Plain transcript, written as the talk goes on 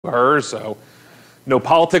hers, so no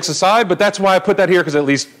politics aside, but that's why I put that here, because at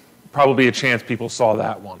least probably a chance people saw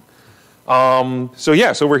that one. So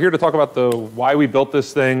we're here to talk about why we built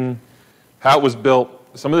this thing, how it was built,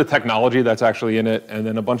 some of the technology that's actually in it, and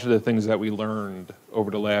then a bunch of the things that we learned over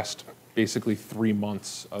the last basically 3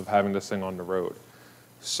 months of having this thing on the road.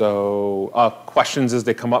 So questions as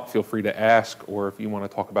they come up, feel free to ask, or if you want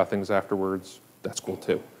to talk about things afterwards, that's cool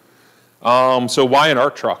too. So why an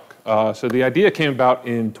art truck? So the idea came about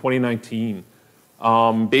in 2019.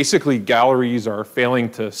 Basically, galleries are failing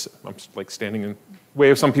to, I'm like standing in the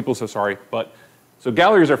way of some people, so sorry, but so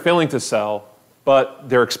galleries are failing to sell, but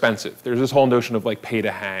they're expensive. There's this whole notion of like pay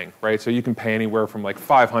to hang, right? So you can pay anywhere from like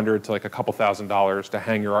 $500 to like a couple $1,000s to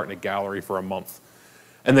hang your art in a gallery for a month.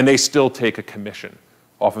 And then they still take a commission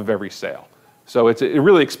off of every sale. So it's a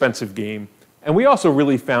really expensive game. And we also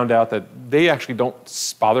really found out that they actually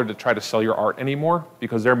don't bother to try to sell your art anymore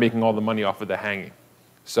because they're making all the money off of the hanging.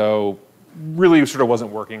 So really sort of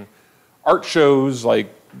wasn't working. Art shows,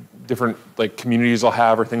 like different like communities will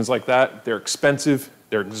have or things like that, they're expensive,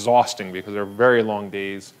 they're exhausting because they're very long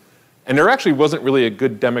days. And there actually wasn't really a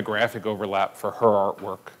good demographic overlap for her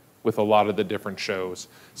artwork with a lot of the different shows,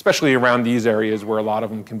 especially around these areas where a lot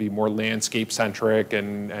of them can be more landscape-centric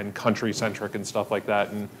and country-centric and stuff like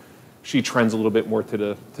that. And she trends a little bit more to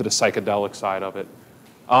the psychedelic side of it.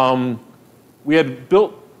 I'd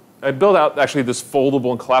built out actually this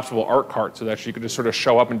foldable and collapsible art cart so that she could just sort of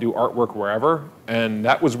show up and do artwork wherever, and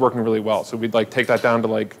that was working really well. So we'd like take that down to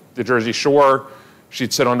like the Jersey Shore.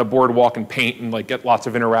 She'd sit on the boardwalk and paint and like get lots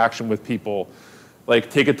of interaction with people. Like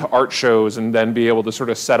take it to art shows and then be able to sort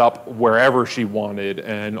of set up wherever she wanted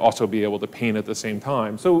and also be able to paint at the same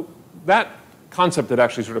time. So that concept had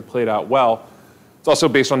actually sort of played out well. It's also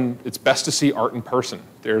based on, it's best to see art in person.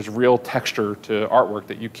 There's real texture to artwork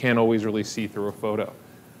that you can't always really see through a photo.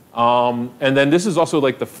 And then this is also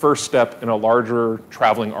like the first step in a larger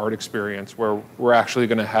traveling art experience where we're actually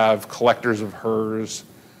gonna have collectors of hers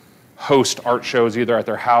host art shows either at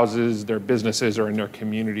their houses, their businesses, or in their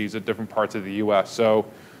communities at different parts of the US. So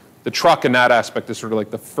the truck in that aspect is sort of like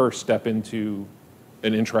the first step into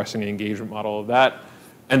an interesting engagement model of that.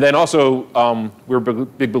 And then also, we're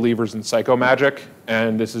big believers in psychomagic,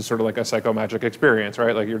 and this is sort of like a psychomagic experience,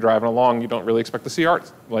 right? Like you're driving along, you don't really expect to see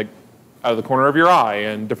art, like out of the corner of your eye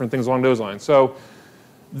and different things along those lines. So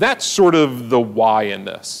that's sort of the why in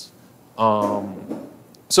this. So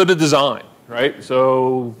the design, right?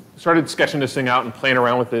 So started sketching this thing out and playing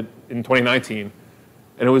around with it in 2019.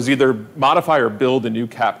 And it was either modify or build a new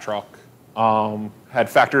cab truck. Had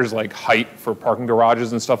factors like height for parking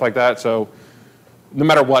garages and stuff like that. So no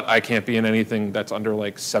matter what, I can't be in anything that's under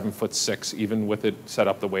like 7'6", even with it set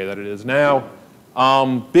up the way that it is now.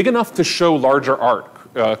 Big enough to show larger art.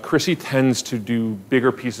 Chrissy tends to do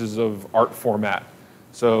bigger pieces of art format.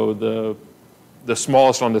 So the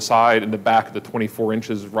smallest on the side and the back of the 24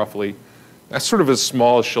 inches roughly, that's sort of as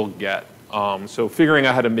small as she'll get. So figuring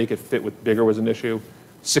out how to make it fit with bigger was an issue.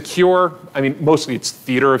 Secure, I mean, mostly it's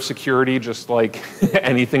theater of security, just like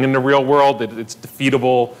anything in the real world. It's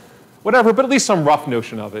defeatable, whatever, but at least some rough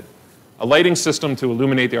notion of it. A lighting system to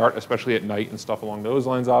illuminate the art, especially at night and stuff along those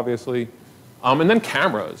lines, obviously. And then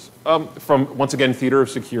cameras, from, once again, theater of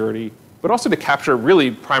security, but also to capture,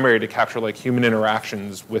 really primary to capture like human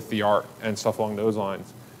interactions with the art and stuff along those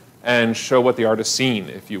lines, and show what the art has seen,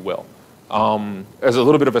 if you will. As a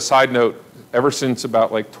little bit of a side note, ever since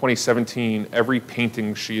about like 2017, every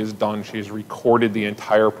painting she has done, she has recorded the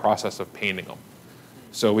entire process of painting them.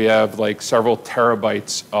 So we have like several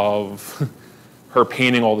terabytes of her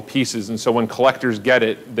painting all the pieces. And so when collectors get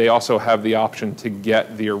it, they also have the option to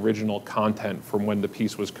get the original content from when the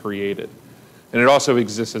piece was created. And it also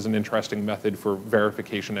exists as an interesting method for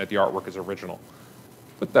verification that the artwork is original.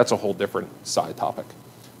 But that's a whole different side topic.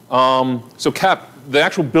 So cap, the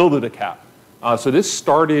actual build of the cap. So this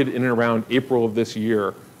started in and around April of this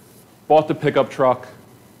year. Bought the pickup truck,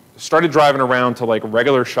 started driving around to like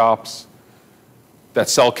regular shops that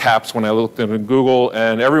sell caps when I looked into Google,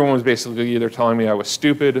 and everyone was basically either telling me I was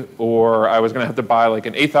stupid or I was gonna have to buy like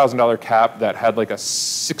an $8,000 cap that had like a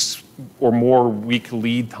 6 or more week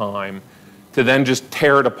lead time to then just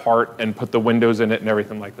tear it apart and put the windows in it and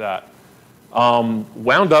everything like that.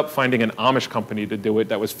 Wound up finding an Amish company to do it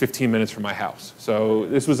that was 15 minutes from my house. So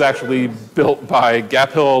this was actually built by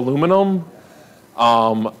Gap Hill Aluminum.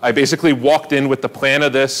 I basically walked in with the plan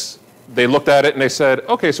of this. They looked at it and they said,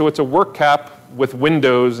 okay, so it's a work cap with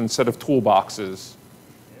windows instead of toolboxes.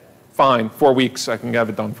 Fine, 4 weeks, I can have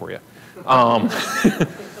it done for you.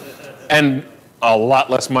 And a lot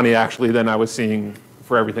less money actually than I was seeing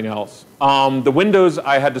for everything else. The windows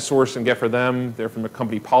I had to source and get for them, they're from a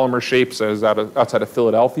company, Polymer Shapes, that is outside of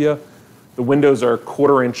Philadelphia. The windows are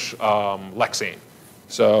 1/4-inch Lexane.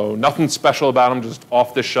 So nothing special about them, just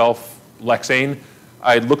off-the-shelf Lexane.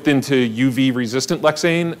 I looked into UV-resistant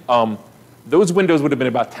Lexane. Those windows would have been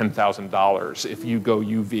about $10,000 if you go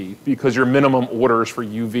UV, because your minimum orders for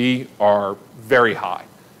UV are very high.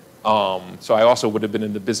 So I also would have been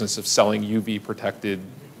in the business of selling UV-protected,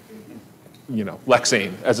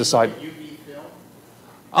 Lexane as a side. UV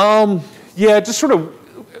film? Yeah, just sort of,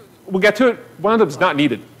 we'll get to it. One of them's not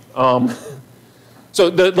needed. So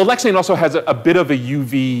the Lexane also has a bit of a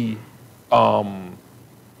UV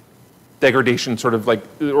degradation, sort of like,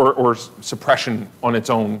 or suppression on its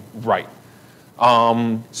own right.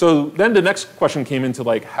 So then the next question came into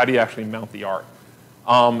like, how do you actually mount the art?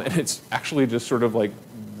 And it's actually just sort of like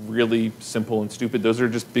really simple and stupid. Those are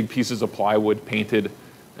just big pieces of plywood painted,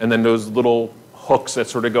 and then those little hooks that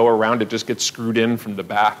sort of go around it just get screwed in from the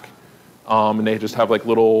back. And they just have like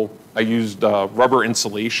little, I used rubber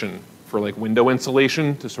insulation for like window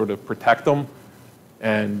insulation to sort of protect them.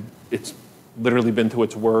 And it's literally been to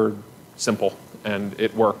its word simple, and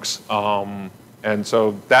it works. And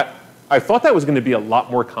so that, I thought that was going to be a lot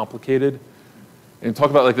more complicated. And talk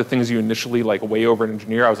about like the things you initially like way over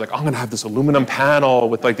engineer. I was like, I'm going to have this aluminum panel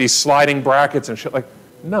with like these sliding brackets and shit. Like,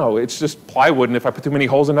 no, it's just plywood, and if I put too many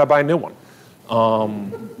holes in it, I buy a new one.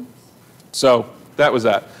 So that was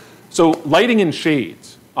that. So lighting and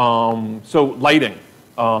shades. So lighting.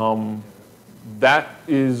 That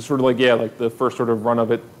is sort of like, yeah, like the first sort of run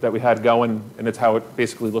of it that we had going, and it's how it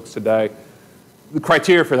basically looks today. The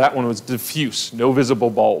criteria for that one was diffuse, no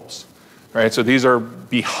visible bulbs. Right, so these are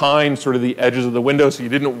behind sort of the edges of the window, so you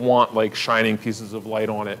didn't want like shining pieces of light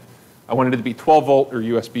on it. I wanted it to be 12 volt or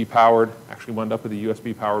USB powered. Actually wound up with a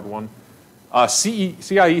USB powered one.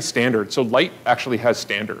 CIE standard, so light actually has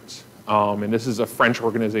standards. And this is a French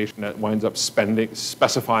organization that winds up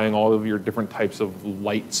specifying all of your different types of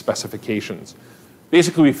light specifications.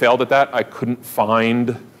 Basically, we failed at that. I couldn't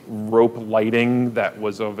find rope lighting that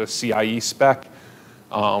was of a CIE spec.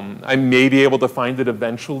 I may be able to find it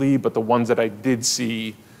eventually, but the ones that I did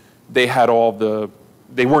see, they had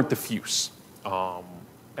they weren't diffuse.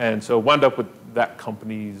 And so wound up with that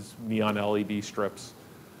company's neon LED strips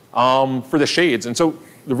for the shades. And so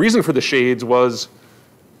the reason for the shades was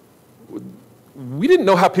we didn't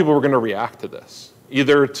know how people were going to react to this,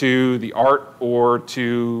 either to the art or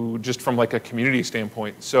to just from like a community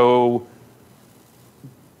standpoint. So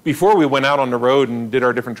before we went out on the road and did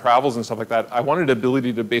our different travels and stuff like that, I wanted the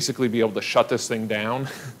ability to basically be able to shut this thing down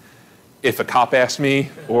if a cop asked me,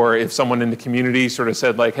 or if someone in the community sort of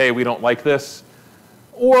said like, hey, we don't like this.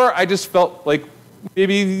 Or I just felt like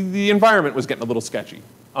maybe the environment was getting a little sketchy.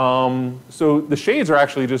 So the shades are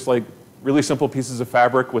actually just like really simple pieces of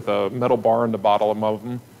fabric with a metal bar in the bottom of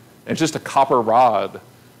them. And it's just a copper rod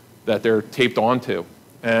that they're taped onto.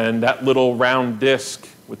 And that little round disc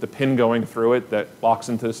with the pin going through it that locks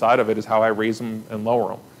into the side of it is how I raise them and lower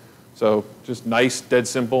them. So just nice, dead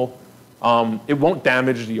simple. It won't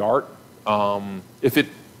damage the art.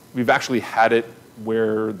 We've actually had it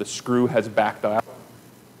where the screw has backed out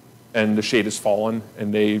and the shade has fallen,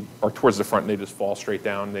 and they are towards the front and they just fall straight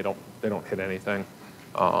down. They don't hit anything.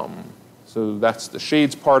 So that's the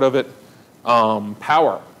shades part of it.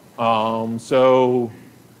 Power. So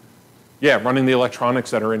yeah, running the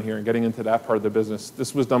electronics that are in here and getting into that part of the business.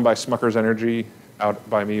 This was done by Smucker's Energy out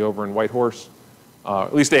by me over in Whitehorse.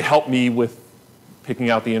 At least they helped me with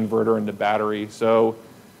picking out the inverter and the battery. So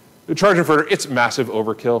the charge inverter, it's massive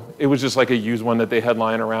overkill. It was just like a used one that they had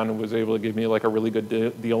lying around and was able to give me like a really good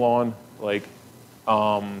deal on. Like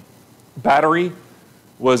battery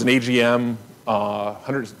was an AGM,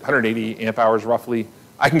 180 amp hours roughly.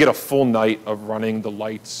 I can get a full night of running the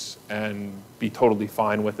lights and be totally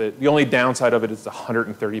fine with it. The only downside of it is the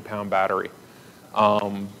 130-pound battery.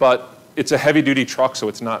 But it's a heavy-duty truck, so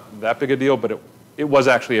it's not that big a deal, but it was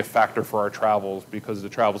actually a factor for our travels, because the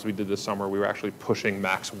travels we did this summer, we were actually pushing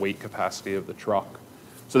max weight capacity of the truck.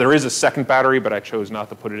 So there is a second battery, but I chose not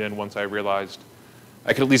to put it in once I realized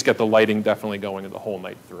I could at least get the lighting definitely going the whole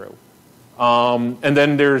night through. And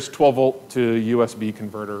then there's 12 volt to USB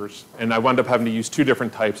converters, and I wound up having to use two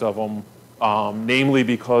different types of them, namely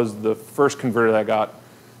because the first converter that I got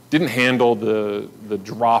didn't handle the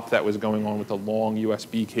drop that was going on with the long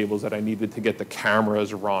USB cables that I needed to get the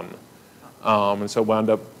cameras run. And so wound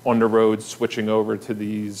up on the road switching over to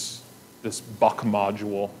this buck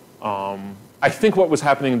module. I think what was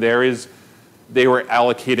happening there is they were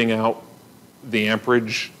allocating out the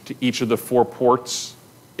amperage to each of the 4 ports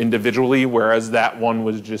individually, whereas that one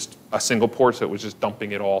was just a single port, so it was just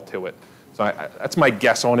dumping it all to it. So that's my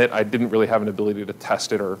guess on it. I didn't really have an ability to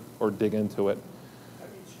test it or dig into it.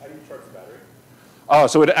 How do you charge the battery?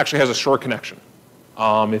 So it actually has a short connection.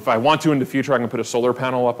 If I want to in the future, I can put a solar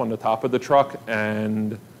panel up on the top of the truck,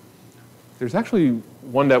 and there's actually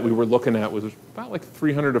one that we were looking at was about like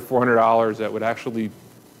 $300 to $400 that would actually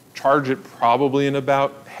charge it probably in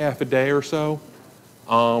about half a day or so,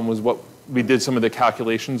 was what we did some of the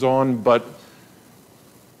calculations on. But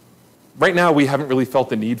right now, we haven't really felt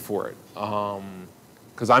the need for it,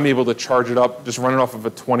 because I'm able to charge it up, just running off of a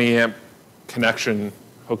 20 amp connection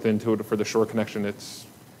hooked into it for the short connection. It's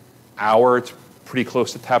hour, it's pretty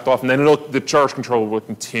close to tapped off, and then the charge controller will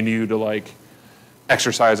continue to like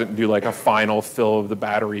exercise it and do like a final fill of the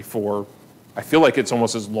battery for, I feel like it's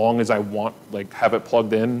almost as long as I want, like have it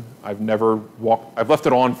plugged in. I've left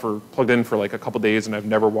it on plugged in for like a couple days, and I've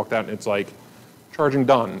never walked out and it's like charging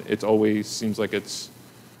done. It always seems like it's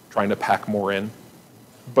trying to pack more in,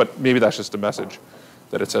 but maybe that's just a message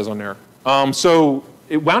that it says on there. So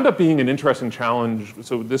it wound up being an interesting challenge.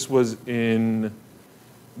 So this was in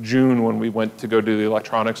June when we went to go do the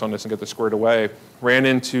electronics on this and get this squared away. Ran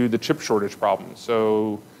into the chip shortage problem.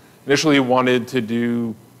 So initially wanted to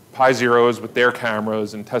do Pi Zeros with their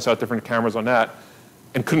cameras and test out different cameras on that,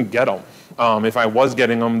 and couldn't get them. If I was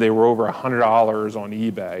getting them, they were over $100 on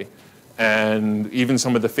eBay. And even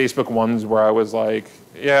some of the Facebook ones where I was like,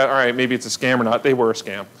 yeah, all right, maybe it's a scam or not, they were a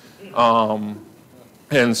scam.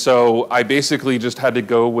 And so I basically just had to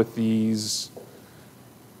go with these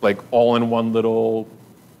like all-in-one little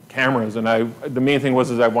cameras. And the main thing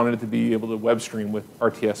was I wanted it to be able to web stream with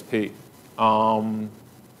RTSP.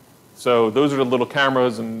 So those are the little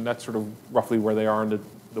cameras, and that's sort of roughly where they are in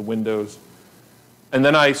the windows. And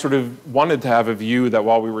then I sort of wanted to have a view that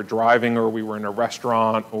while we were driving or we were in a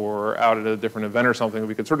restaurant or out at a different event or something,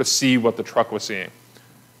 we could sort of see what the truck was seeing.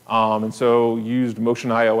 And so used Motion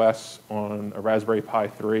iOS on a Raspberry Pi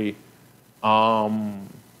 3, and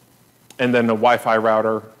then a Wi-Fi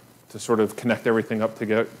router to sort of connect everything up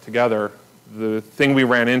together. The thing we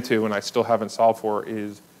ran into, and I still haven't solved for,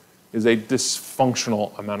 is a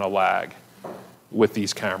dysfunctional amount of lag with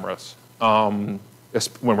these cameras.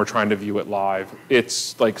 When we're trying to view it live.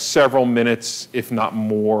 It's like several minutes, if not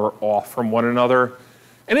more, off from one another.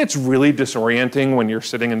 And it's really disorienting when you're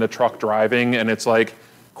sitting in the truck driving and it's like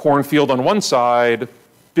cornfield on one side,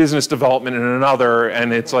 business development in another,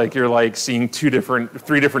 and it's like you're like seeing three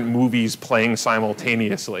different movies playing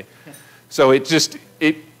simultaneously. So it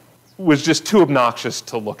was just too obnoxious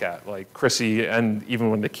to look at. Like Chrissy, and even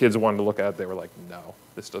when the kids wanted to look at it, they were like, no,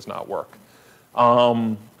 this does not work.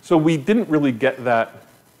 So we didn't really get that.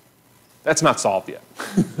 That's not solved yet.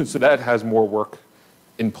 So that has more work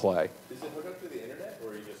in play. Is it hooked up to the internet, or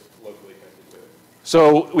are you just locally connected to it?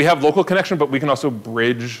 So we have local connection, but we can also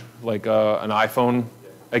bridge like an iPhone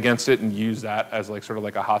against it and use that as like sort of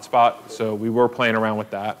like a hotspot. So we were playing around with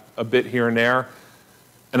that a bit here and there.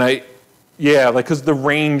 And because the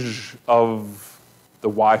range of the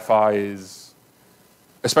Wi-Fi is,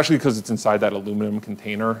 especially because it's inside that aluminum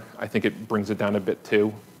container, I think it brings it down a bit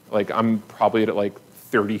too. Like I'm probably at like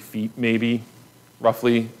 30 feet maybe,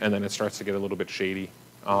 roughly, and then it starts to get a little bit shady.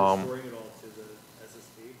 Storing it all to the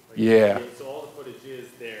SSD? Yeah. So all the footage is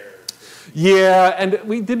there. Yeah, and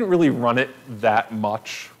we didn't really run it that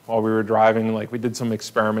much while we were driving. Like we did some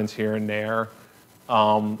experiments here and there.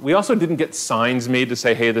 We also didn't get signs made to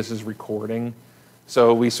say, hey, this is recording.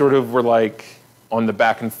 So we sort of were like on the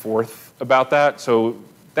back and forth about that. So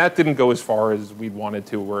that didn't go as far as we wanted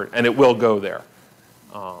to, and it will go there.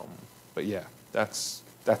 But yeah, that's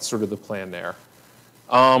sort of the plan there.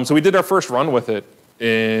 So we did our first run with it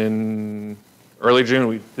in early June.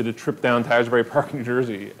 We did a trip down to Asbury Park, New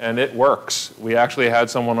Jersey, and it works. We actually had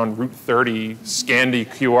someone on Route 30 scan the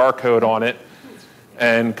QR code on it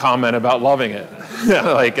and comment about loving it.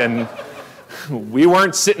 And we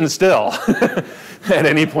weren't sitting still at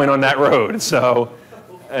any point on that road. So,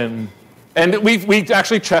 and we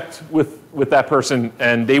actually checked with that person,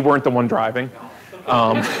 and they weren't the one driving.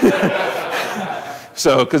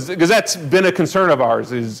 So, because that's been a concern of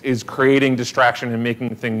ours, is creating distraction and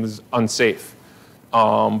making things unsafe.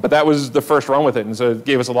 But that was the first run with it, and so it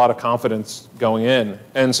gave us a lot of confidence going in.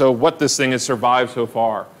 And so what this thing has survived so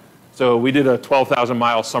far. So we did a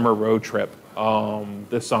 12,000-mile summer road trip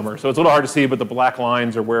this summer. So it's a little hard to see, but the black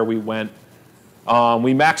lines are where we went.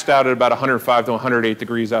 We maxed out at about 105 to 108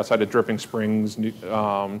 degrees outside of Dripping Springs,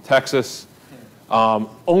 Texas.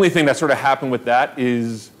 Only thing that sort of happened with that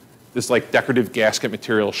is this like decorative gasket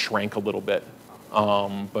material shrank a little bit,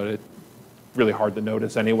 but it's really hard to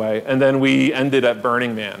notice anyway. And then we ended at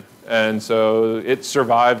Burning Man, and so it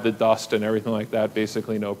survived the dust and everything like that,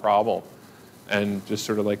 basically no problem. and just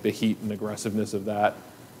sort of like the heat and aggressiveness of that.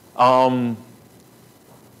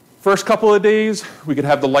 First couple of days, we could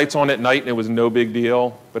have the lights on at night and it was no big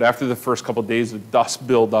deal. But after the first couple of days, the dust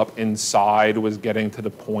buildup inside was getting to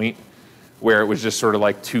the point where it was just sort of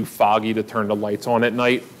like too foggy to turn the lights on at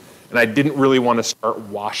night. And I didn't really want to start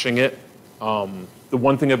washing it. The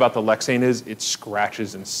one thing about the Lexane is it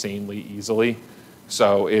scratches insanely easily.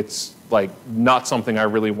 So it's like not something I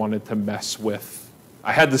really wanted to mess with.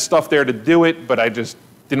 I had the stuff there to do it, but I just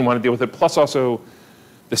didn't want to deal with it. Plus also,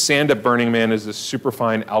 the sand at Burning Man is a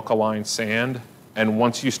superfine alkaline sand. And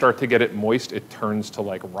once you start to get it moist, it turns to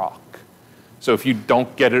like rock. So if you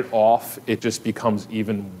don't get it off, it just becomes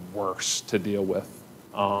even worse to deal with.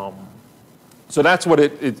 So that's what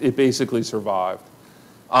it basically survived.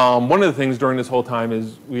 One of the things during this whole time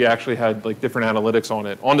is we actually had like different analytics on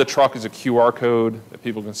it. On the truck is a QR code that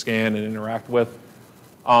people can scan and interact with.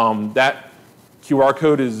 That QR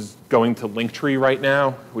code is going to Linktree right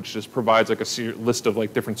now, which just provides like a list of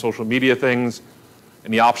like different social media things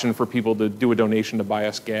and the option for people to do a donation to buy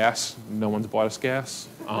us gas. No one's bought us gas,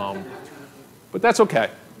 but that's okay.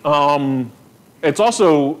 It's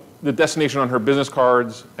also the destination on her business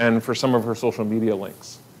cards and for some of her social media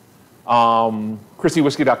links.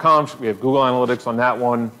 ChristyWhiskey.com, we have Google Analytics on that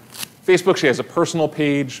one. Facebook, she has a personal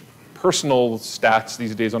page. Personal stats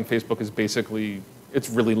these days on Facebook is basically, it's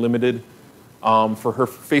really limited. For her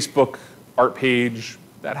Facebook art page,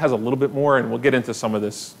 that has a little bit more, and we'll get into some of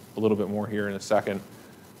this a little bit more here in a second.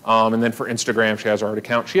 And then for Instagram, she has her art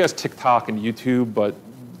account. She has TikTok and YouTube, but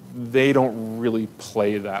they don't really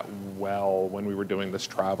play that well when we were doing this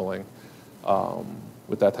traveling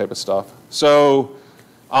with that type of stuff. So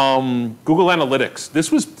Google Analytics,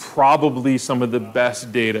 this was probably some of the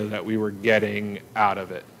best data that we were getting out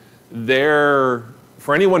of it.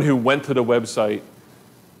 For anyone who went to the website,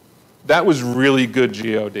 that was really good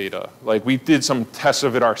geo data. Like we did some tests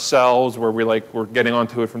of it ourselves where we're getting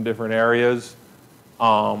onto it from different areas.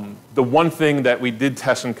 The one thing that we did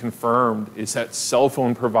test and confirmed is that cell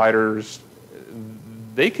phone providers,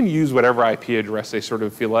 they can use whatever IP address they sort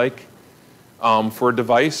of feel like for a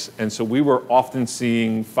device. And so we were often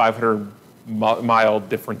seeing 500-mile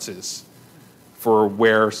differences for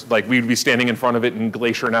where, like we'd be standing in front of it in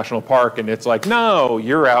Glacier National Park and it's like, no,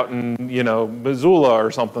 you're out in, Missoula or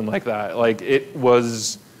something like that. Like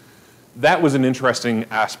that was an interesting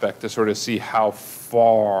aspect to sort of see how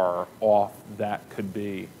far off that could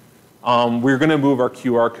be. We're going to move our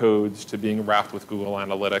QR codes to being wrapped with Google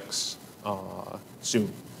Analytics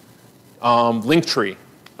soon. Linktree,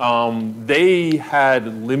 they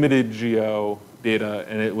had limited geo data,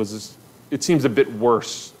 and it seems a bit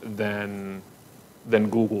worse than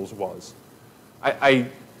Google's was.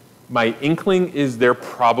 My inkling is they're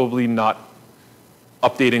probably not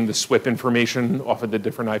updating the SWIP information off of the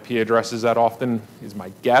different IP addresses that often, is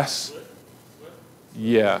my guess.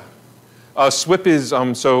 Yeah. SWIP is,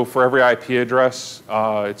 so for every IP address,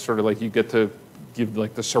 it's sort of like you get to give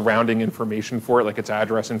like the surrounding information for it, like its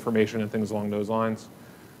address information and things along those lines.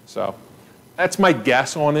 So that's my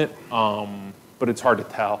guess on it, but it's hard to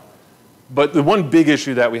tell. But the one big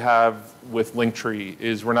issue that we have with Linktree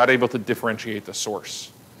is we're not able to differentiate the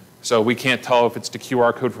source. So we can't tell if it's the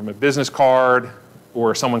QR code from a business card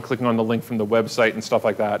or someone clicking on the link from the website and stuff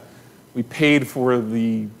like that. We paid for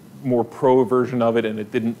the more pro version of it, and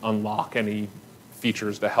it didn't unlock any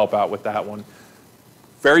features to help out with that one.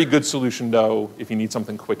 Very good solution, though, if you need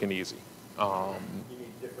something quick and easy. You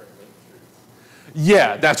need different link trees.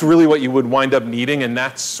 Yeah, that's really what you would wind up needing, and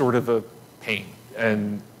that's sort of a pain.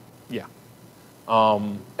 And yeah.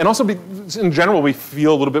 And also, in general, we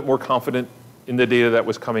feel a little bit more confident in the data that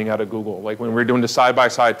was coming out of Google. Like when we were doing the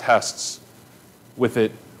side-by-side tests with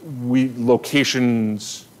it,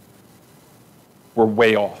 locations were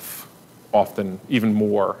way off, often even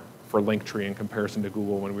more for Linktree in comparison to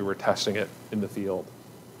Google when we were testing it in the field.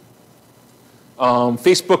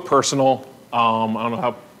 Facebook Personal, I don't know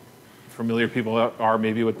how familiar people are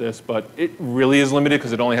maybe with this, but it really is limited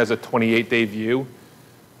because it only has a 28-day view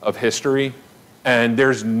of history, and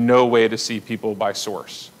there's no way to see people by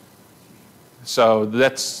source. So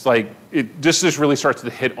that's like, this really starts to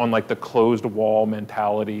hit on like the closed wall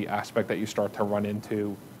mentality aspect that you start to run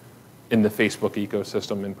into in the Facebook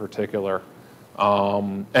ecosystem in particular.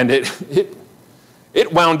 And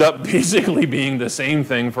it wound up basically being the same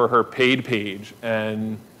thing for her paid page.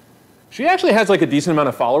 And she actually has like a decent amount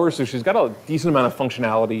of followers, so she's got a decent amount of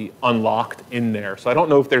functionality unlocked in there. So I don't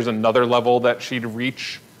know if there's another level that she'd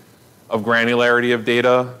reach of granularity of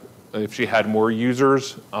data if she had more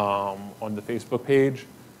users on the Facebook page.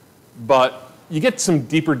 But you get some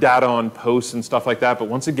deeper data on posts and stuff like that, but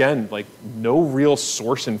once again, like no real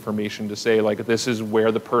source information to say like this is where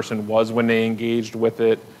the person was when they engaged with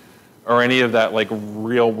it, or any of that like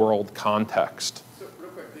real world context. So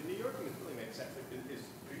real quick, the New York thing really makes sense. Like,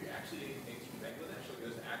 are you actually getting things from Bangladesh? Like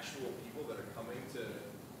there's actual people that are coming to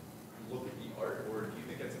look at the art, or do you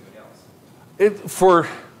think that's something else?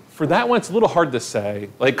 For that one, it's a little hard to say.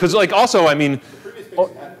 Like, cause like also, I mean, The previous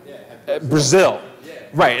picture had Brazil.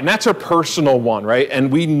 Right, and that's a personal one, right?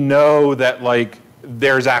 And we know that like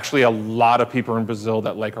there's actually a lot of people in Brazil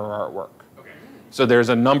that like our artwork. Okay. So there's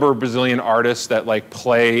a number of Brazilian artists that like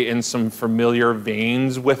play in some familiar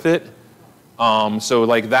veins with it. So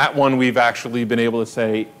like that one we've actually been able to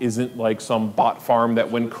say isn't like some bot farm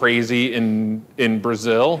that went crazy in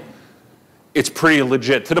Brazil. It's pretty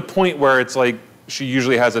legit to the point where it's like she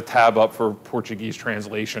usually has a tab up for Portuguese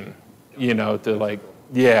translation, you know, to like,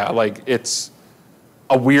 yeah, like it's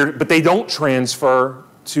a weird, but they don't transfer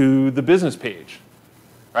to the business page,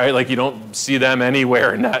 right? Like you don't see them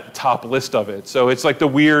anywhere in that top list of it. So it's like the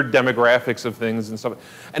weird demographics of things and stuff.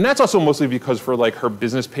 And that's also mostly because for like her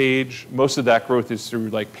business page, most of that growth is through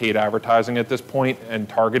like paid advertising at this point and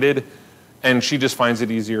targeted. And she just finds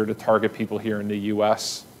it easier to target people here in the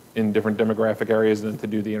US in different demographic areas than to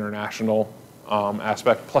do the international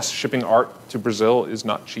aspect. Plus shipping art to Brazil is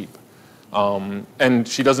not cheap. And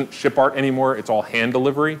she doesn't ship art anymore, it's all hand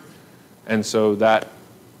delivery. And so that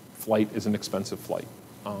flight is an expensive flight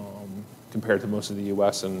compared to most of the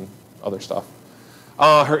US and other stuff.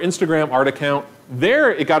 Her Instagram art account,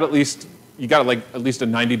 there it got you got like at least a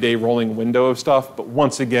 90-day rolling window of stuff, but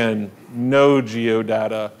once again, no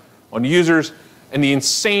geodata on users. And the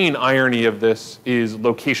insane irony of this is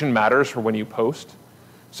location matters for when you post.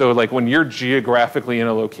 So like when you're geographically in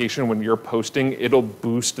a location, when you're posting, it'll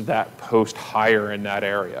boost that post higher in that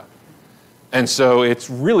area. And so it's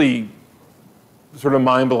really sort of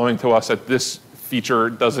mind-blowing to us that this feature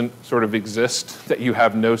doesn't sort of exist, that you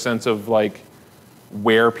have no sense of like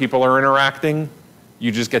where people are interacting.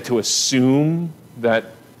 You just get to assume that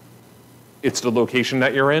it's the location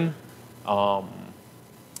that you're in.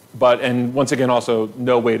 And once again, also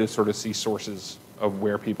no way to sort of see sources of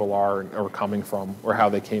where people are or coming from or how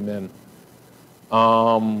they came in.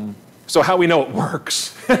 So how we know it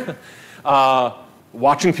works.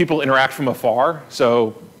 Watching people interact from afar.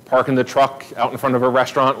 So parking the truck out in front of a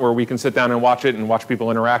restaurant where we can sit down and watch it and watch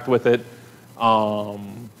people interact with it.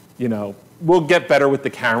 You know, we'll get better with the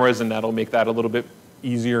cameras and that'll make that a little bit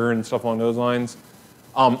easier and stuff along those lines.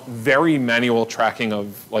 Very manual tracking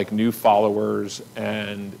of like new followers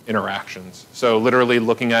and interactions. So literally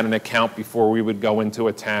looking at an account before we would go into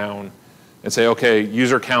a town and say, okay,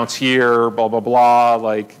 user counts here, blah, blah, blah,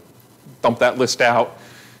 like dump that list out.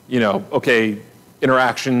 You know, okay,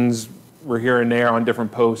 interactions were here and there on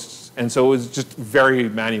different posts. And so it was just very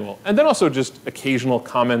manual. And then also just occasional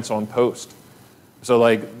comments on post. So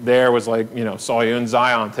like there was like, you know, saw you in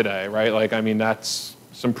Zion today, right? Like, I mean, that's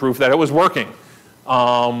some proof that it was working.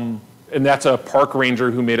 And that's a park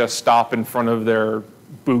ranger who made us stop in front of their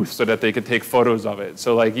booth so that they could take photos of it.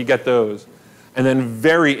 So like you get those. And then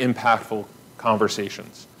very impactful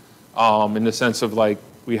conversations in the sense of like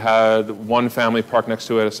we had one family park next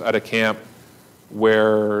to us at a camp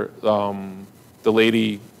where the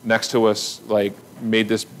lady next to us like made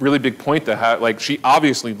this really big point to have, like she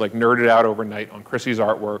obviously like nerded out overnight on Chrissy's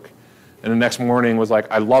artwork. And the next morning was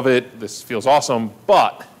like, I love it, this feels awesome,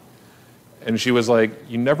 but, and she was like,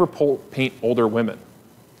 you never paint older women.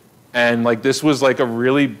 And like this was like a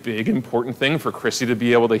really big important thing for Chrissy to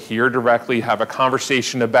be able to hear directly, have a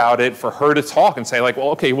conversation about it, for her to talk and say like, well,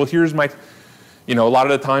 okay, well here's my, you know, a lot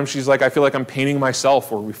of the time she's like, I feel like I'm painting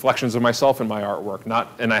myself or reflections of myself in my artwork,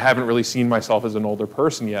 and I haven't really seen myself as an older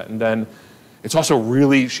person yet. And then it's also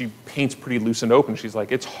really, she paints pretty loose and open. She's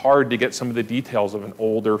like, it's hard to get some of the details of an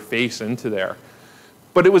older face into there.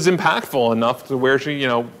 But it was impactful enough to where she, you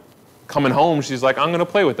know, coming home, she's like, I'm going to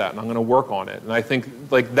play with that and I'm going to work on it. And I think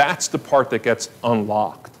like that's the part that gets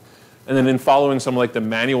unlocked. And then in following some like the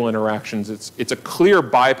manual interactions, it's a clear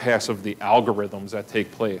bypass of the algorithms that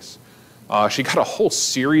take place. She got a whole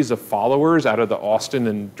series of followers out of the Austin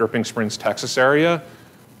and Dripping Springs, Texas area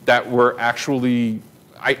that were actually,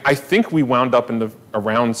 I think we wound up in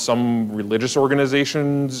around some religious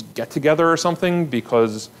organizations get together or something,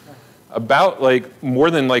 because about like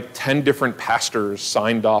more than like 10 different pastors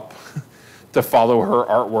signed up to follow her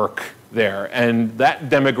artwork there. And that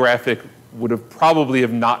demographic would have probably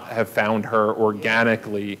not have found her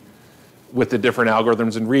organically with the different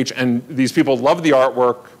algorithms and reach. And these people love the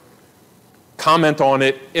artwork, comment on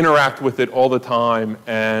it, interact with it all the time.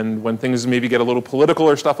 And when things maybe get a little political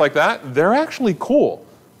or stuff like that, they're actually cool.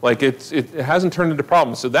 Like it hasn't turned into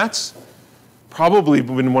problems. So that's probably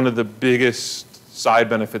been one of the biggest side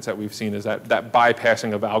benefits that we've seen is that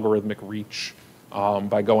bypassing of algorithmic reach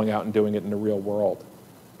by going out and doing it in the real world.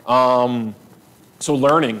 So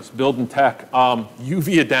learnings, build and tech.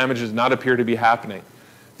 UV damage does not appear to be happening.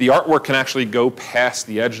 The artwork can actually go past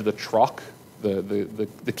the edge of the truck.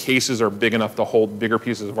 The cases are big enough to hold bigger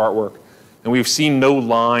pieces of artwork. And we've seen no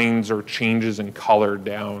lines or changes in color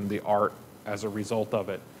down the art as a result of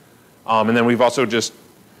it. And then we've also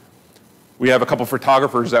we have a couple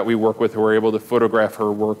photographers that we work with who are able to photograph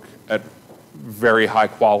her work at very high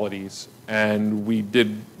qualities. And we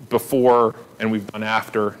did before and we've done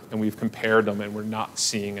after, and we've compared them, and we're not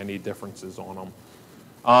seeing any differences on them.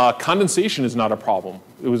 Condensation is not a problem.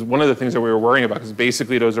 It was one of the things that we were worrying about, because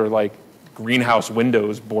basically those are like greenhouse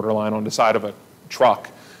windows borderline on the side of a truck.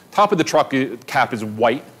 Top of the truck cap is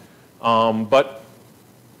white, but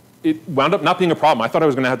it wound up not being a problem. I thought I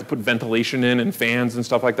was going to have to put ventilation in and fans and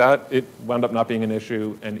stuff like that. It wound up not being an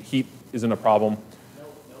issue, and heat isn't a problem. No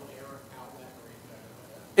air outlet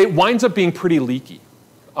or anything. It winds up being pretty leaky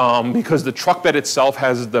because the truck bed itself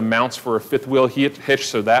has the mounts for a fifth wheel hitch,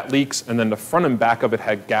 so that leaks, and then the front and back of it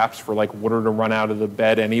had gaps for like water to run out of the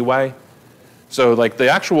bed anyway. So like the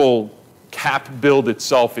actual cap build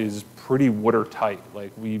itself is pretty watertight.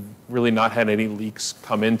 Like we've really not had any leaks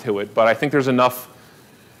come into it, but I think there's enough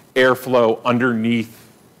airflow underneath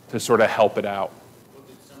to sort of help it out. Well,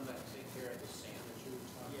 did some of that take care of the sand that you were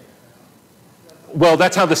talking about? Well,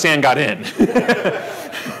 that's how the sand got in.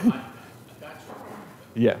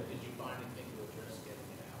 Yeah. Did you find anything to address getting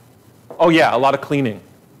it out? Oh yeah, a lot of cleaning.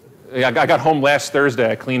 I got home last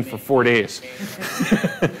Thursday. I cleaned for 4 days.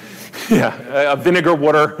 Yeah, vinegar,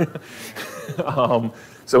 water.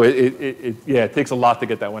 So it takes a lot to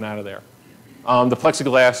get that one out of there. The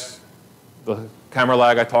plexiglass, the camera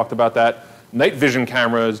lag, I talked about that. Night vision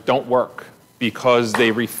cameras don't work because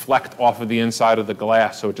they reflect off of the inside of the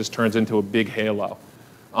glass, so it just turns into a big halo.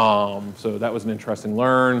 So that was an interesting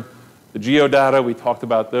learn. The geodata, we talked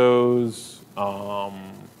about those, and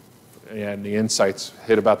the insights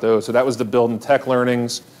hit about those. So that was the build and tech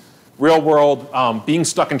learnings. Real world, being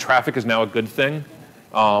stuck in traffic is now a good thing.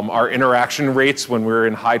 Our interaction rates when we're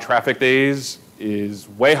in high traffic days is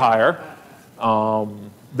way higher.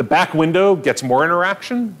 The back window gets more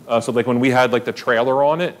interaction. So like when we had like the trailer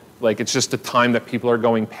on it, like it's just the time that people are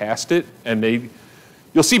going past it, and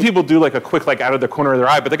you'll see people do like a quick like out of the corner of their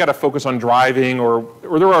eye, but they got to focus on driving or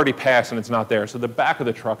they're already past and it's not there. So the back of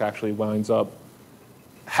the truck actually winds up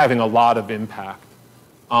having a lot of impact.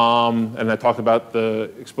 And I talked about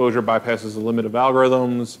the exposure bypasses the limit of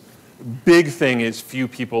algorithms. Big thing is few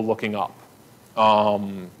people looking up.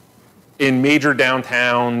 In major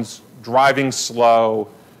downtowns, driving slow,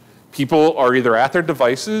 people are either at their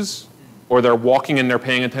devices or they're walking and they're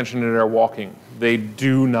paying attention to their walking. They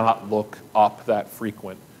do not look up that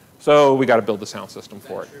frequent. So we got to build a sound system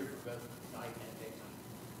for it. True for both night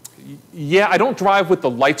and daytime. Yeah, I don't drive with the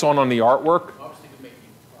lights on the artwork. Obviously, to make you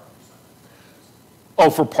park or something. Oh,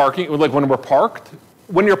 for parking, like when we're parked?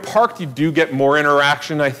 When you're parked, you do get more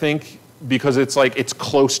interaction, I think, because it's like, it's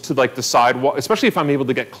close to like the sidewalk, especially if I'm able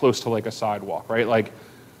to get close to like a sidewalk, right? Like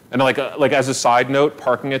as a side note,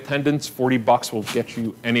 parking attendants, $40 will get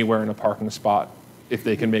you anywhere in a parking spot if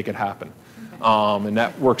they can make it happen. And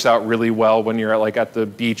that works out really well when you're like at the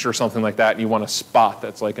beach or something like that and you want a spot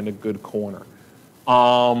that's like in a good corner.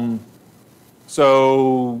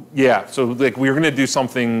 So yeah, so like we're gonna do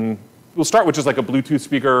something, we'll start with just like a Bluetooth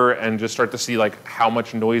speaker and just start to see like how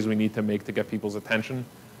much noise we need to make to get people's attention.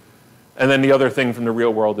 And then the other thing from the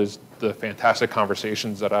real world is the fantastic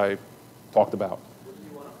conversations that I talked about. What do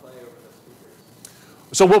you want to play over the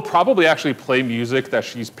speakers? So we'll probably actually play music that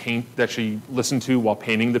she listened to while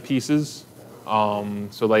painting the pieces.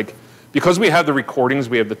 So like, because we have the recordings,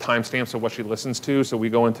 we have the timestamps of what she listens to, so we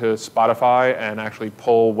go into Spotify and actually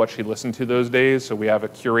pull what she listened to those days, so we have a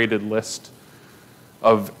curated list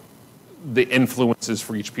of the influences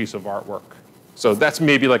for each piece of artwork. So that's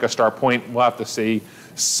maybe like a start point. We'll have to see.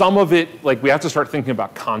 Some of it, like we have to start thinking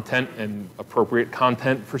about content and appropriate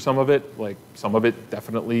content for some of it. Like some of it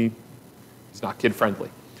definitely is not kid friendly.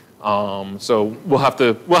 So we'll have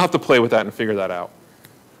to play with that and figure that out.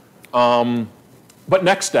 But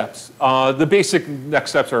next steps, the basic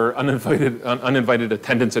next steps are uninvited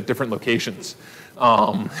attendance at different locations.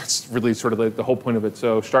 It's really sort of like the whole point of it.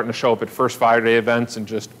 So starting to show up at first Fire Day events and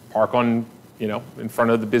just park on, in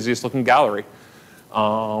front of the busiest looking gallery.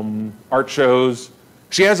 Art shows.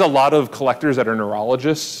 She has a lot of collectors that are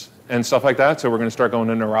neurologists and stuff like that. So we're going to start going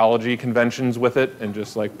to neurology conventions with it and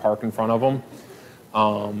just like park in front of them.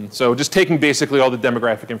 So just taking basically all the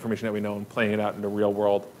demographic information that we know and playing it out in the real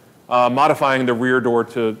world. Modifying the rear door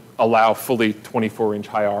to allow fully 24-inch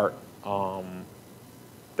high art.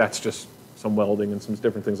 That's just some welding and some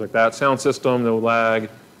different things like that. Sound system, no lag,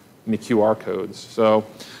 and the QR codes. So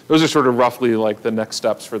those are sort of roughly like the next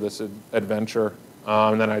steps for this adventure.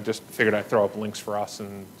 And then I just figured I'd throw up links for us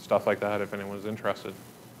and stuff like that if anyone's interested.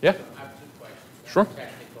 Yeah? I have two questions. Sure.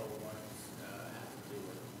 Technical ones have to do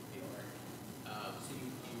with the art. So you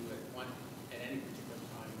at any particular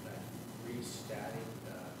time that restatting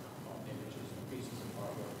images and pieces of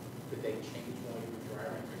artwork, could they change while you were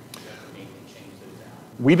driving, or did you have to mainly change those out?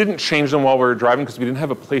 We didn't change them while we were driving because we didn't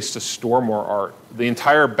have a place to store more art. The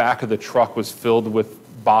entire back of the truck was filled with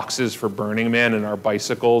boxes for Burning Man and our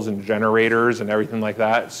bicycles and generators and everything like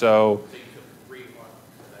that. So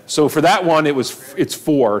for that one, it's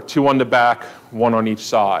 4, 2 on the back, 1 on each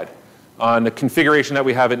side. On the configuration that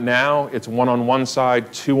we have it now, it's 1 on one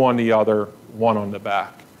side, 2 on the other, 1 on the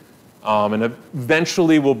back. And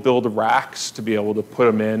eventually we'll build racks to be able to put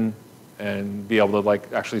them in and be able to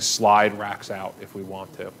like actually slide racks out if we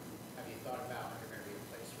want to. Have you thought about when you're going to be in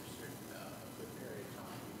place for a certain good period of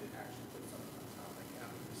time, you could actually put something on top like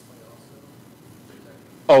that this way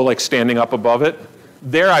also? Oh, like standing up above it?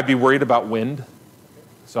 There I'd be worried about wind.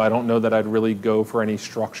 So I don't know that I'd really go for any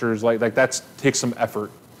structures like that takes some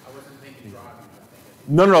effort. I wasn't thinking driving, I was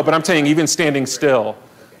thinking. No, but I'm saying even standing still.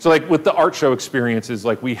 So like with the art show experiences,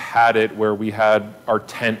 like we had it where we had our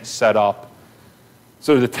tent set up.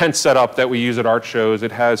 So the tent setup that we use at art shows,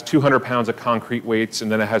 it has 200 pounds of concrete weights and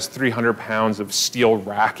then it has 300 pounds of steel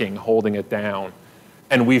racking holding it down.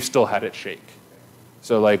 And we've still had it shake.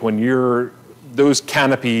 So like when those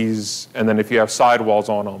canopies, and then if you have sidewalls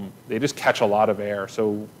on them, they just catch a lot of air.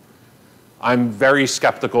 So I'm very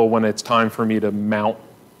skeptical when it's time for me to mount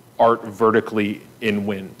art vertically in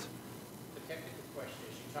wind. The technical question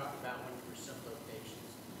is, you talked about when you were some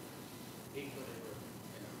locations, people that were,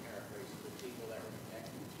 paraphrasing, the people that were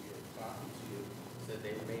connecting to you, talking to you, said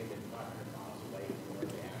they may have been 500 miles away from where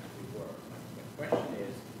they actually were. My question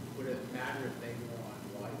is, would it matter if they were on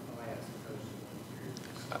Wi-Fi as opposed to going through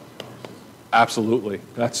the cell tower system? Absolutely.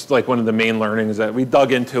 That's like one of the main learnings that we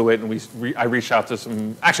dug into it, and I reached out to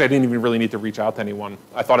some, actually I didn't even really need to reach out to anyone.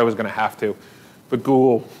 I thought I was going to have to, but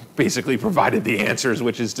Google basically provided the answers,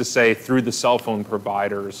 which is to say through the cell phone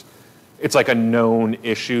providers, it's like a known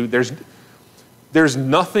issue. There's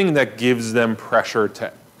nothing that gives them pressure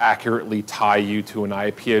to accurately tie you to an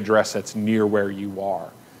IP address that's near where you are.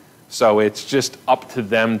 So it's just up to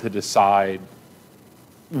them to decide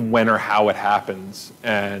when or how it happens.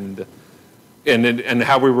 And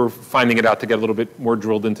how we were finding it out to get a little bit more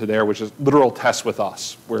drilled into there, which is literal tests with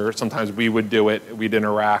us, where sometimes we would do it, we'd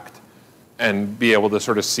interact, and be able to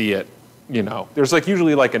sort of see it. There's like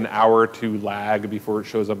usually like an hour or 2 lag before it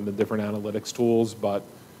shows up in the different analytics tools, but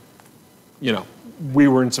we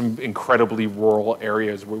were in some incredibly rural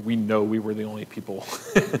areas where we know we were the only people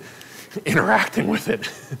interacting with it.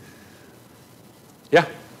 Yeah.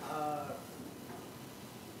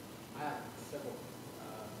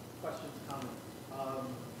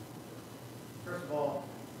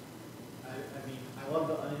 I love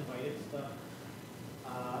the uninvited stuff.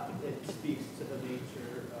 It speaks to the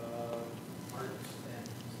nature of arts and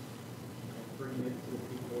bringing it to the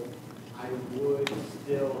people. I would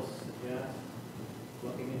still suggest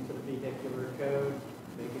looking into the vehicular code,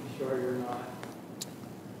 making sure you're not.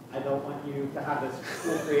 I don't want you to have this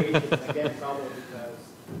cool creation again, probably because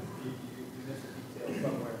you miss a detail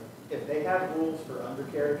somewhere. If they have rules for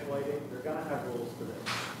undercarriage lighting, they're going to have rules for this.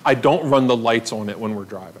 I don't run the lights on it when we're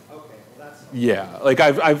driving. Okay, well that's. Yeah, like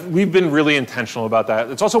we've been really intentional about that.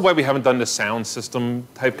 It's also why we haven't done the sound system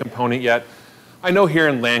type component yet. I know here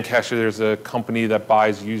in Lancaster there's a company that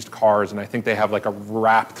buys used cars, and I think they have like a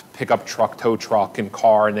wrapped pickup truck, tow truck and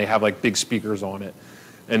car, and they have like big speakers on it,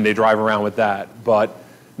 and they drive around with that. But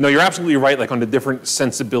no, you're absolutely right, like on the different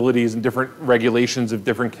sensibilities and different regulations of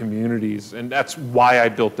different communities, and that's why I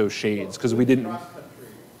built those shades, because we didn't. Cross-country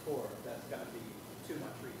tour, that's got to be too much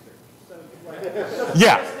research. So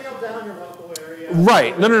Yeah. just nail down your local area.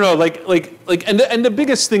 Right. No. Like, and the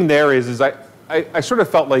biggest thing there is I sort of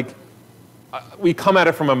felt like we come at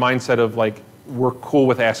it from a mindset of like we're cool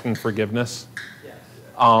with asking forgiveness. Yes.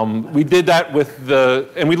 We did that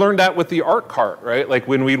and we learned that with the art cart, right? Like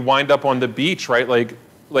when we'd wind up on the beach, right?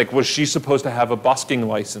 Like was she supposed to have a busking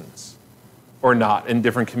license or not in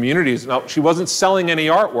different communities? No, she wasn't selling any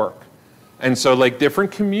artwork. And so like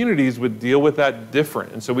different communities would deal with that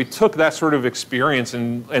different. And so we took that sort of experience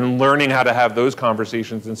and learning how to have those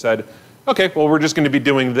conversations and said, okay, well, we're just going to be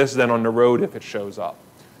doing this then on the road if it shows up.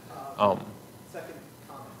 Second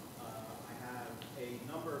comment, I have a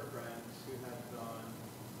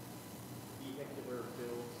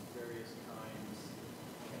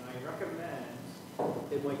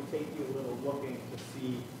it might take you a little looking to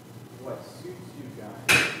see what suits you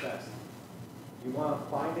guys best. You want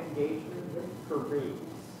to find engagement with parades.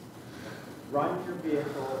 Run your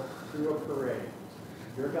vehicle through a parade.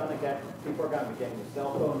 You're gonna get, people are gonna be getting their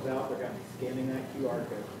cell phones out, they're gonna be scanning that QR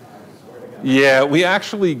code. I swear to God. Yeah, we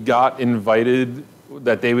actually got invited.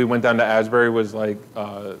 That day we went down to Asbury was like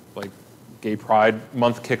Gay Pride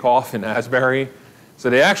Month kickoff in Asbury. So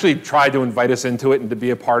they actually tried to invite us into it and to be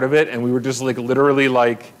a part of it, and we were just like literally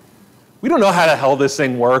like, we don't know how the hell this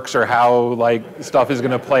thing works or how like stuff is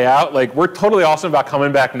gonna play out. Like we're totally awesome about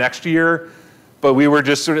coming back next year, but we were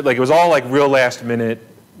just sort of like, it was all like real last minute.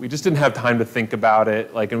 We just didn't have time to think about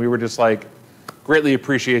it. Like, and we were just like, greatly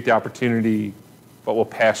appreciate the opportunity, but we'll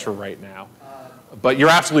pass for right now. But you're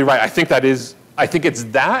absolutely right. I think it's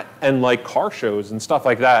that and like car shows and stuff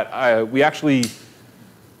like that. We actually,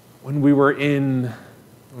 when we were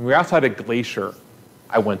outside of Glacier,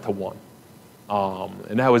 I went to one.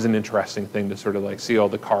 And that was an interesting thing to sort of like see all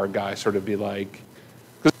the car guys sort of be like,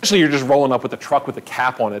 because especially you're just rolling up with a truck with a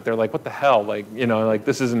cap on it. They're like, what the hell? Like, you know, like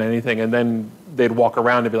this isn't anything. And then they'd walk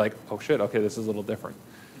around and be like, oh shit, okay, this is a little different.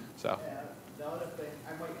 So. Yeah, the other thing,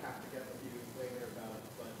 I might have to get with you later about it,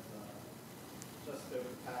 but just over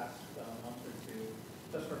the past month or two,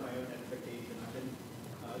 just for my own edification, I've been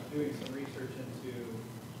doing some research into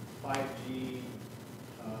 5G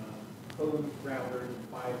home routers and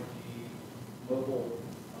 5G mobile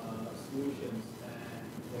solutions, and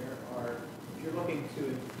there are, if you're looking to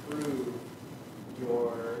improve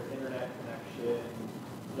your internet connection,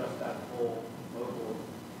 just that whole mobile,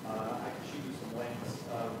 I can shoot you some links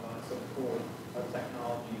of some cool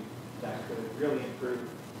technology that could really improve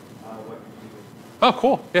what you're using. Oh,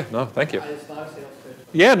 cool. Yeah, no, thank you. It's not a sales pitch.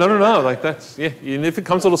 Yeah, no. Like that's, yeah. And if it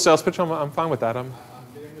comes a little sales pitch, I'm fine with that. I'm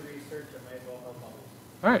doing the research, I may as well help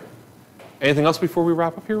others. All right. Anything else before we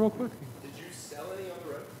wrap up here real quick? Did you sell any on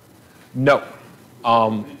the road? No.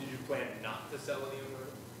 Did you plan not to sell any on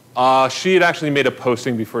the road? She had actually made a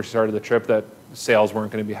posting before she started the trip that sales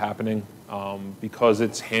weren't going to be happening because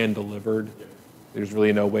it's hand delivered. There's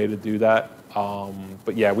really no way to do that.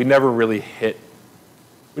 But yeah, we never hit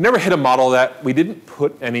a model that we didn't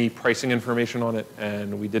put any pricing information on it,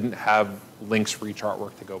 and we didn't have links for each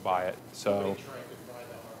artwork to go buy it. So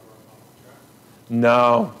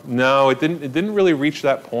no, it didn't really reach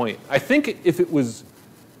that point. I think if it was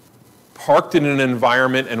parked in an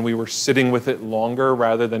environment and we were sitting with it longer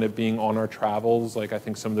rather than it being on our travels, like I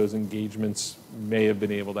think some of those engagements may have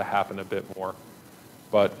been able to happen a bit more.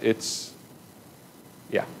 But it's,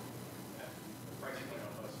 yeah.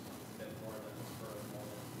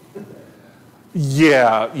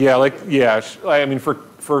 Yeah. I mean,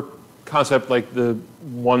 for concept, like the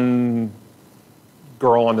one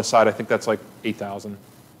girl on the side, I think that's like 8,000.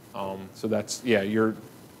 So that's, yeah,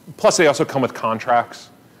 plus they also come with contracts.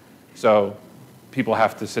 So people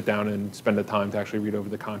have to sit down and spend the time to actually read over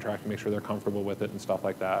the contract and make sure they're comfortable with it and stuff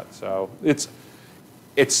like that. So it's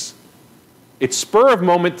spur of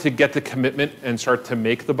moment to get the commitment and start to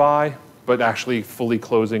make the buy, but actually fully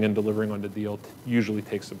closing and delivering on the deal usually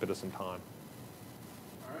takes a bit of some time. All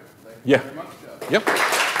right. Thank you very much, Jeff. Yep.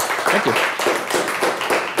 Thank you.